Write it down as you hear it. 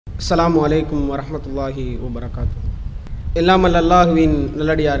அஸ்ஸலாமு அலைக்கும் வரஹ்மத்துல்லாஹி வபரகாத்து. எல்லாமல் அல்லாஹுவின்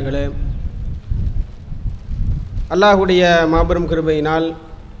நல்லடியார்களே, அல்லாஹுடைய மாபெரும் கிருபையினால்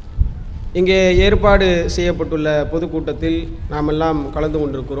இங்கே ஏற்பாடு செய்யப்பட்டுள்ள பொதுக்கூட்டத்தில் நாம் எல்லாம் கலந்து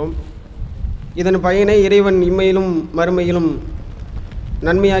கொண்டிருக்கிறோம். இதன் பயனை இறைவன் இம்மையிலும் மறுமையிலும்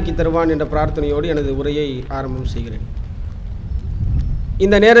நன்மையாக்கி தருவான் என்ற பிரார்த்தனையோடு எனது உரையை ஆரம்பம் செய்கிறேன்.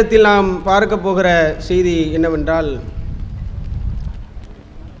 இந்த நேரத்தில் நாம் பார்க்க போகிற செய்தி என்னவென்றால்,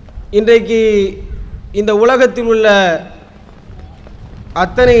 இன்றைக்கு இந்த உலகத்தில் உள்ள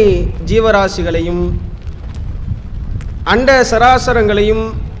அத்தனை ஜீவராசிகளையும் அண்ட சராசரங்களையும்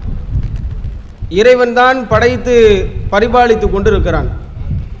இறைவன்தான் படைத்து பரிபாலித்து கொண்டிருக்கிறான்.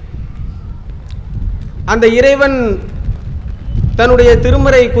 அந்த இறைவன் தன்னுடைய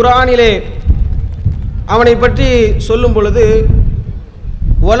திருமறை குர்ஆனிலே அவனை பற்றி சொல்லும் பொழுது,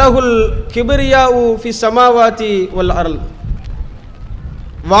 வலகுல் கிபிரியாஉ ஃபி ஸமாவாதி வல் அர்ல்,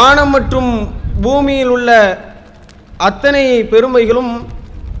 வானம் மற்றும் பூமியில் உள்ள அத்தனை பெருமைகளும்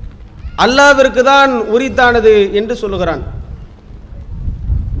அல்லாஹ்விற்கு தான் உரித்தானது என்று சொல்லுகிறான்.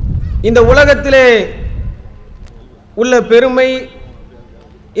 இந்த உலகத்திலே உள்ள பெருமை,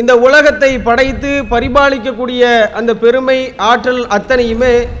 இந்த உலகத்தை படைத்து பரிபாலிக்கக்கூடிய அந்த பெருமை ஆற்றல்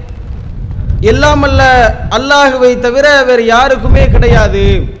அத்தனையுமே எல்லாமல்ல அல்லாஹ்வை தவிர வேறு யாருக்குமே கிடையாது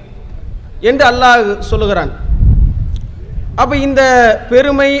என்று அல்லாஹ் சொல்லுகிறான். அப்போ இந்த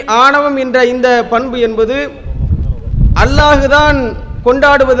பெருமை, ஆணவம் என்ற இந்த பண்பு என்பது அல்லாஹுதான்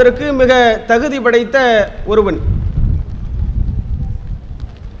கொண்டாடுவதற்கு மிக தகுதி படைத்த ஒருவன்.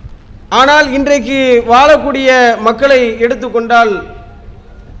 ஆனால் இன்றைக்கு வாழக்கூடிய மக்களை எடுத்துக்கொண்டால்,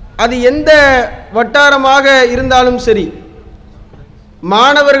 அது எந்த வட்டாரமாக இருந்தாலும் சரி,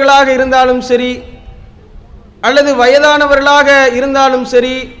 மாணவர்களாக இருந்தாலும் சரி, அல்லது வயதானவர்களாக இருந்தாலும்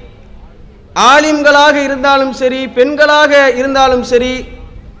சரி, ஆலிம்களாக இருந்தாலும் சரி, பெண்களாக இருந்தாலும் சரி,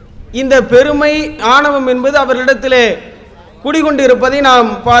 இந்த பெருமை, ஆணவம் என்பது அவர்களிடத்திலே குடிகொண்டு இருப்பதை நாம்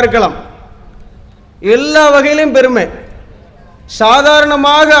பார்க்கலாம். எல்லா வகையிலும் பெருமை.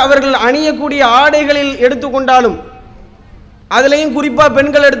 சாதாரணமாக அவர்கள் அணியக்கூடிய ஆடைகளில் எடுத்துக்கொண்டாலும், அதுலேயும் குறிப்பாக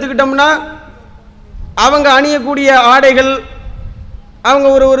பெண்கள் எடுத்துக்கிட்டோம்னா, அவங்க அணியக்கூடிய ஆடைகள், அவங்க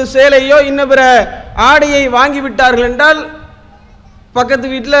ஒரு சேலையோ இன்ன பிற ஆடையை வாங்கிவிட்டார்கள் என்றால் பக்கத்து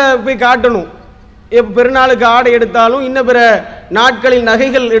வீட்டில் போய் காட்டணும். எப்போ பெருநாளுக்கு ஆடை எடுத்தாலும், இன்ன பிற நாட்களில்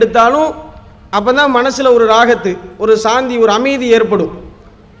நகைகள் எடுத்தாலும், அப்போ தான் மனசில் ஒரு ராகத்து, ஒரு சாந்தி, ஒரு அமைதி ஏற்படும்.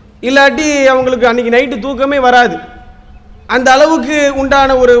 இல்லாட்டி அவங்களுக்கு அன்றைக்கி நைட்டு தூக்கமே வராது. அந்த அளவுக்கு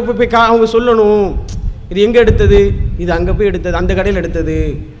உண்டான ஒரு அவங்க சொல்லணும், இது எங்கே எடுத்தது, இது அங்கே போய் எடுத்தது, அந்த கடையில் எடுத்தது,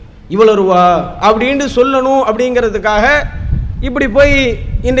 இவ்வளோ ரூபா அப்படின்ட்டு சொல்லணும். அப்படிங்கிறதுக்காக இப்படி போய்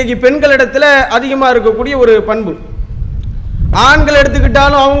இன்றைக்கு பெண்களிடத்தில் அதிகமாக இருக்கக்கூடிய ஒரு பண்பு. ஆண்கள்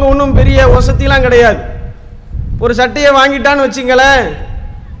எடுத்துக்கிட்டாலும் அவங்க ஒன்றும் பெரிய வசதியெலாம் கிடையாது. ஒரு சட்டையை வாங்கிட்டான்னு வச்சுங்களேன்,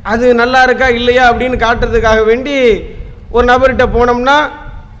 அது நல்லா இருக்கா இல்லையா அப்படின்னு காட்டுறதுக்காக வேண்டி ஒரு நபர்கிட்ட போனோம்னா,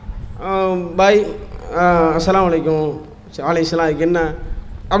 பாய் அஸ்ஸலாமு அலைக்கும், அலைஹிஸ்ஸலாம், அதுக்கு என்ன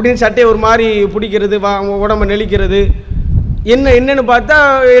அப்படின்னு சட்டையை ஒரு மாதிரி பிடிக்கிறது, உடம்பை நெளிக்கிறது, என்னன்னு பார்த்தா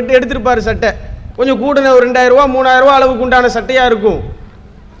எடுத்துருப்பார். சட்டை கொஞ்சம் கூடுன ஒரு 2000 ரூபா 3000 ரூபா அளவுக்கு உண்டான சட்டையாக இருக்கும்.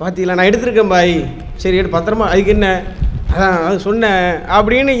 பார்த்தீங்களா, நான் எடுத்திருக்கேன் பாய், சரி பத்திரமா, அதுக்கு என்ன, அது சொன்னேன்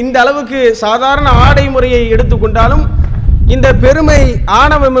அப்படின்னு இந்த அளவுக்கு சாதாரண ஆடை முறையை எடுத்துக்கொண்டாலும் இந்த பெருமை,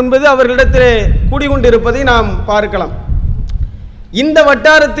 ஆணவம் என்பது அவர்களிடத்தில் கூடிக்கொண்டிருப்பதை நாம் பார்க்கலாம். இந்த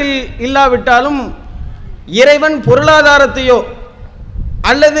வட்டாரத்தில் இல்லாவிட்டாலும் இறைவன் பொருளாதாரத்தையோ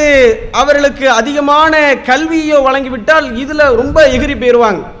அல்லது அவர்களுக்கு அதிகமான கல்வியோ வழங்கிவிட்டால் இதில் ரொம்ப எகிரி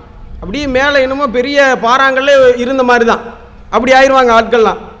போயிடுவாங்க. அப்படியே மேலே என்னமோ பெரிய பாறாங்கல்ல இருந்த மாதிரி தான் அப்படி ஆயிடுவாங்க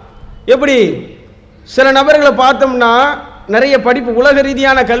ஆட்கள்லாம். எப்படி சில நபர்களை பார்த்தோம்னா, நிறைய படிப்பு, உலக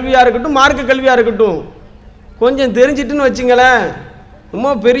ரீதியான கல்வியாக இருக்கட்டும், மார்க்க கல்வியாக இருக்கட்டும், கொஞ்சம் தெரிஞ்சிட்டுன்னு வச்சுங்களேன், ரொம்ப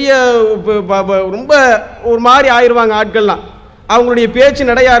பெரிய ரொம்ப ஒரு மாதிரி ஆயிடுவாங்க ஆட்கள்லாம். அவங்களுடைய பேச்சு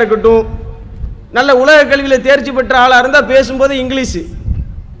நடையாக இருக்கட்டும், நல்ல உலக கல்வியில் தேர்ச்சி பெற்ற ஆளாக இருந்தால் பேசும்போது இங்கிலீஷு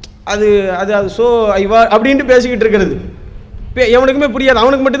அது அது அது ஸோ ஐவா அப்படின்ட்டு பேசிக்கிட்டு இருக்கிறது, எவனுக்குமே புரியாது,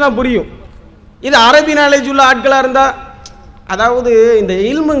 அவனுக்கு மட்டும்தான் புரியும். இது அரபி நாலேஜ் உள்ள ஆட்களாக இருந்தால், அதாவது இந்த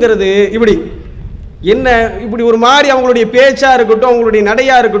இல்முங்கிறது இப்படி என்ன, இப்படி ஒரு மாதிரி அவங்களுடைய பேச்சாக இருக்கட்டும், அவங்களுடைய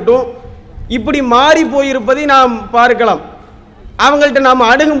நடையாக இருக்கட்டும், இப்படி மாறி போயிருப்பதை நாம் பார்க்கலாம். அவங்கள்ட்ட நாம்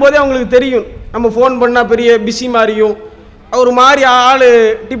அணுகும் போதே அவங்களுக்கு தெரியும். நம்ம ஃபோன் பண்ணால் பெரிய பிஸி மாதிரியும், ஒரு மாதிரி ஆள்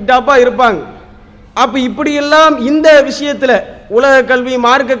டிப்டாப்பாக இருப்பாங்க. அப்போ இப்படியெல்லாம் இந்த விஷயத்தில் உலக கல்வி,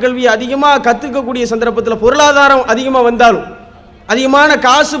 மார்க்க கல்வி அதிகமாக கற்றுக்கக்கூடிய சந்தர்ப்பத்தில், பொருளாதாரம் அதிகமாக வந்தாலும், அதிகமான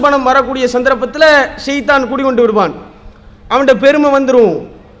காசு பணம் வரக்கூடிய சந்தர்ப்பத்தில் ஷைத்தான் குடிகொண்டு விடுவான். அவன்கிட்ட பெருமை வந்துடும்,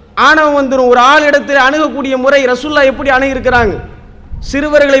 ஆணவம் வந்துடும். ஒரு ஆள் இடத்துல அணுகக்கூடிய முறை ரசூல்லா எப்படி அணுகிருக்கிறாங்க,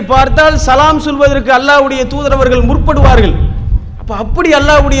 சிறுவர்களை பார்த்தால் சலாம் சொல்வதற்கு அல்லாஹ்வுடைய தூதரவர்கள் முற்படுவார்கள். அப்போ அப்படி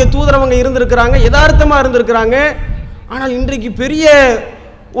அல்லாஹ்வுடைய தூதர் அவங்க இருந்திருக்கிறாங்க, யதார்த்தமாக இருந்திருக்கிறாங்க. ஆனால் இன்றைக்கு பெரிய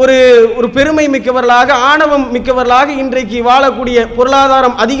ஒரு ஒரு பெருமை மிக்கவர்களாக, ஆணவம் மிக்கவர்களாக இன்றைக்கு வாழக்கூடிய,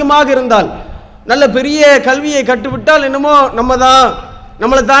 பொருளாதாரம் அதிகமாக இருந்தால், நல்ல பெரிய கல்வியை கற்றுவிட்டால் என்னமோ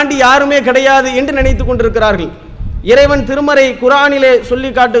நம்மளை தாண்டி யாருமே கிடையாது என்று நினைத்து கொண்டிருக்கிறார்கள். இறைவன் திருமறை குர்ஆனிலே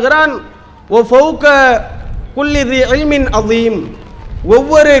சொல்லி காட்டுகிறான், ஓ ஃபௌக குல்லி தி இல்மின் அதீம்,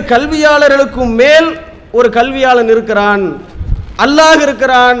 ஒவ்வொரு கல்வியாளர்களுக்கும் மேல் ஒரு கல்வியாளன் இருக்கிறான், அல்லாஹ்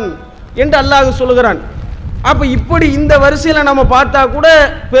இருக்கிறான் என்று அல்லாஹ் சொல்லுகிறான். அப்போ இப்படி இந்த வரிசையில் நம்ம பார்த்தா கூட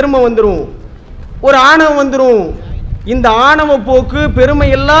பெருமை வந்துடும், ஒரு ஆணவம் வந்துடும். இந்த ஆணவ போக்கு, பெருமை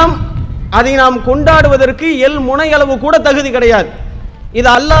எல்லாம் அதை நாம் கொண்டாடுவதற்கு எல் முனையளவு கூட தகுதி கிடையாது. இது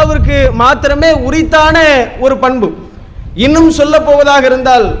அல்லாஹ்விற்கு மாத்திரமே உரித்தான ஒரு பண்பு. இன்னும் சொல்ல போவதாக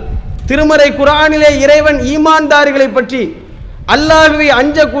இருந்தால், திருமறை குர்ஆனிலே இறைவன் ஈமான்தாரிகளை பற்றி, அல்லாஹ்வை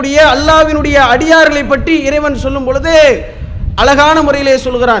அஞ்சக்கூடிய அல்லாஹ்வினுடைய அடியார்களை பற்றி இறைவன் சொல்லும் பொழுது அழகான முறையிலே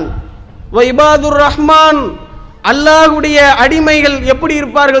சொல்கிறான், வ இபாதுர் ரஹ்மான், அல்லாஹ்வுடைய அடிமைகள் எப்படி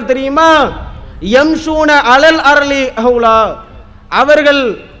இருப்பார்கள் தெரியுமா? யம்ஷூன அலல் அரலி ஹவுலா, அவர்கள்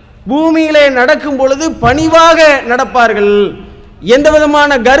பூமியிலே நடக்கும் பொழுது பணிவாக நடப்பார்கள், எந்த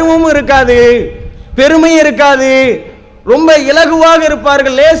விதமான கர்வமும் இருக்காது, பெருமை இருக்காது, ரொம்ப இலகுவாக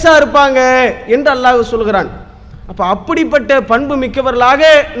இருப்பார்கள், லேசா இருப்பாங்க என்று அல்லாஹ் சொல்கிறான். அப்ப அப்படிப்பட்ட பண்பு மிக்கவர்களாக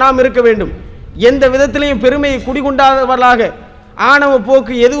நாம் இருக்க வேண்டும். எந்த விதத்திலையும் பெருமையை குடிகொண்டாதவர்களாக, ஆணவ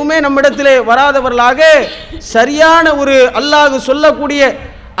போக்கு எதுவுமே நம்மிடத்திலே வராதவர்களாக, சரியான ஒரு அல்லாஹ் சொல்லக்கூடிய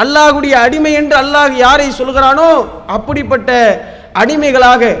அல்லாஹ்வுடைய அடிமை என்று அல்லாஹ் யாரை சொல்கிறானோ அப்படிப்பட்ட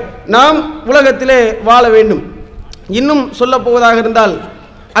அடிமைகளாக நாம் உலகத்திலே வாழ வேண்டும். இன்னும் சொல்ல போவதாக இருந்தால்,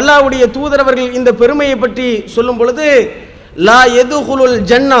 அல்லாஹ்வுடைய தூதரவர்கள் இந்த பெருமையை பற்றி சொல்லும் பொழுது, லா யதுகுலுல்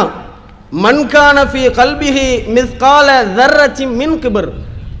ஜன்னா மன் கான ஃபீ கல்பிஹி மிஸ்கால தர்ரத்தின் மின் கிபர்,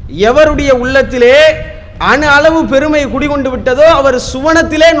 எவருடைய உள்ளத்திலே அணு அளவு பெருமை குடிகொண்டு விட்டதோ அவர்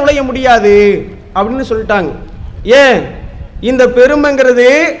சுவனத்திலே நுழைய முடியாது அப்படின்னு சொல்லிட்டாங்க. ஏன்? இந்த பெருமைங்கிறது,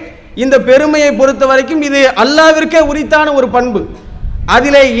 இந்த பெருமையை பொறுத்த வரைக்கும் இது அல்லாஹ்விற்கே உரித்தான ஒரு பண்பு.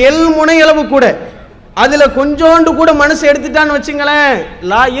 அதில் எல் முனையளவு கூட, அதில் கொஞ்சோண்டு கூட மனசு எடுத்துட்டான்னு வச்சுங்களேன்,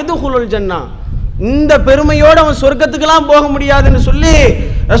 லா யதுகுலுல் ஜன்னா, இந்த பெருமையோடு அவன் சொர்க்கத்துக்கெல்லாம் போக முடியாதுன்னு சொல்லி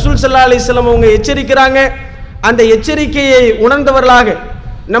ரசூல் ஸல்லல்லாஹு அலைஹி வஸல்லம் அவங்க எச்சரிக்கிறாங்க. அந்த எச்சரிக்கையை உணர்ந்தவர்களாக,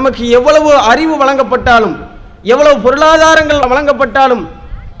 நமக்கு எவ்வளவு அறிவு வழங்கப்பட்டாலும், எவ்வளவு பொருளாதாரங்கள் வழங்கப்பட்டாலும்,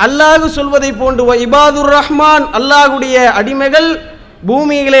 அல்லாஹ் சொல்வதை போன்று வ இபாதுர் ரஹ்மான், அல்லாஹ்வுடைய அடிமைகள்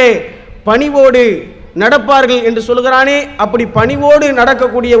பூமியிலே பணிவோடு நடப்பார்கள் என்று சொல்கிறானே, அப்படி பணிவோடு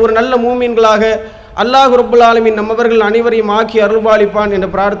நடக்கக்கூடிய ஒரு நல்ல மூமின்களாக அல்லாஹ் ரப்புல் ஆலமீன் நம்மவர்கள் அனைவரையும் ஆக்கி அருள்பாலிப்பான் என்ற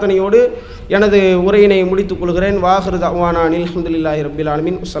பிரார்த்தனையோடு எனது உரையினை முடித்துக் கொள்கிறேன். வாஹிரு தஅவானா அல்ஹம்துலில்லாஹி ரப்பில்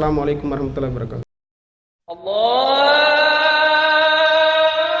ஆலமீன். அஸ்ஸலாமு அலைக்கும் வரஹ்மத்துல்லாஹி வபரகாத்துஹு.